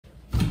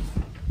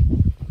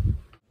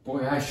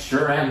Boy, I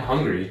sure am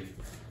hungry.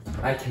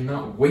 I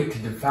cannot wait to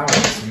devour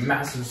this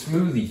massive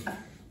smoothie.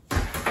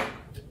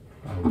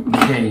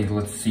 Okay,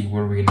 let's see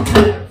what we're gonna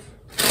have.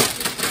 I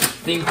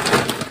think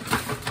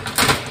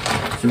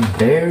some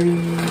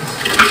berries,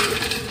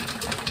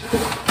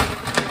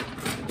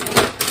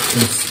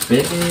 some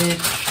spinach.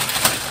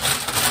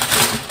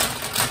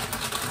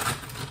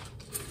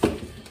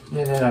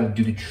 Yeah, that ought to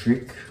do the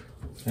trick.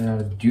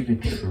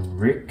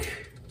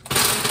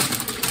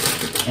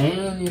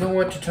 And you know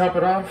what, to top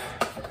it off,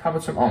 how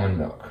about some almond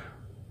milk?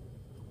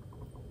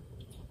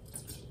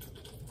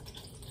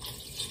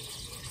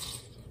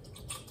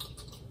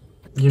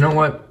 You know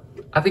what?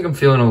 I think I'm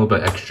feeling a little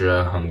bit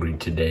extra hungry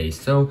today,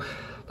 so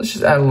let's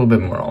just add a little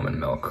bit more almond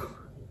milk.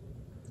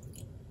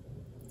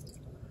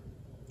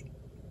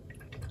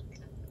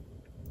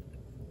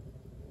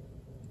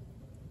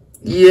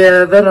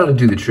 Yeah, that ought to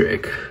do the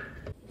trick.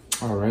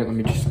 All right, let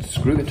me just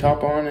screw the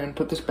top on and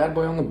put this bad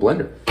boy on the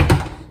blender.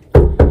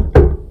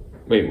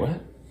 Wait,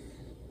 what?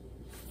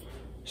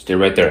 Stay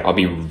right there. I'll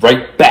be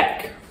right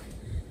back.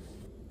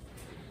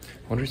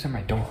 What is at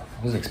my door?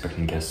 I wasn't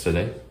expecting guests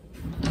today.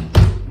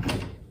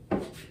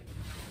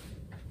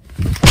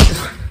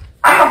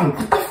 Ow!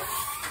 What the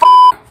f***?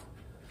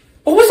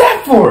 What was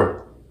that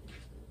for?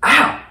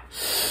 Ow!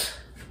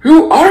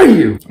 Who are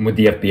you? I'm with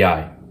the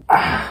FBI.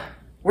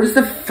 What does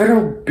the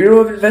Federal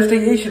Bureau of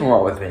Investigation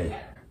want with me?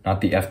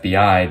 Not the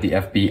FBI, the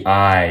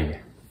FBI.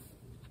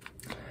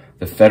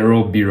 The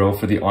Federal Bureau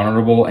for the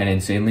Honorable and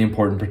Insanely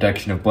Important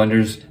Protection of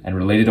Blenders and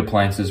Related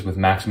Appliances with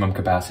Maximum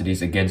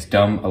Capacities Against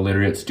Dumb,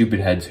 Illiterate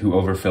Stupidheads Who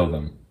Overfill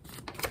Them.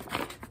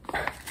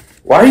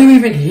 Why are you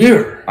even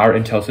here? Our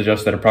intel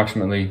suggests that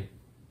approximately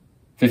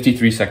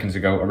 53 seconds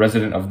ago, a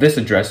resident of this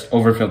address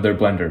overfilled their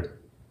blender.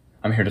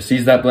 I'm here to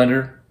seize that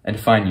blender and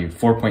fine you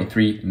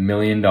 $4.3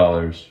 million.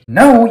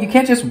 No, you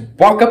can't just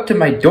walk up to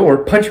my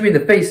door, punch me in the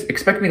face,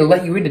 expect me to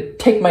let you in to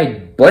take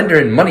my blender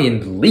and money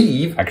and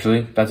leave.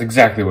 Actually, that's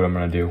exactly what I'm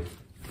gonna do.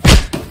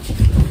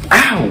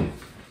 Ow!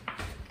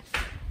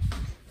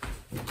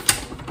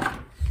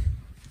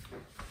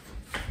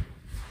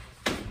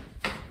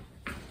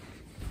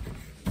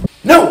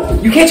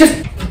 No, you can't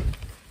just...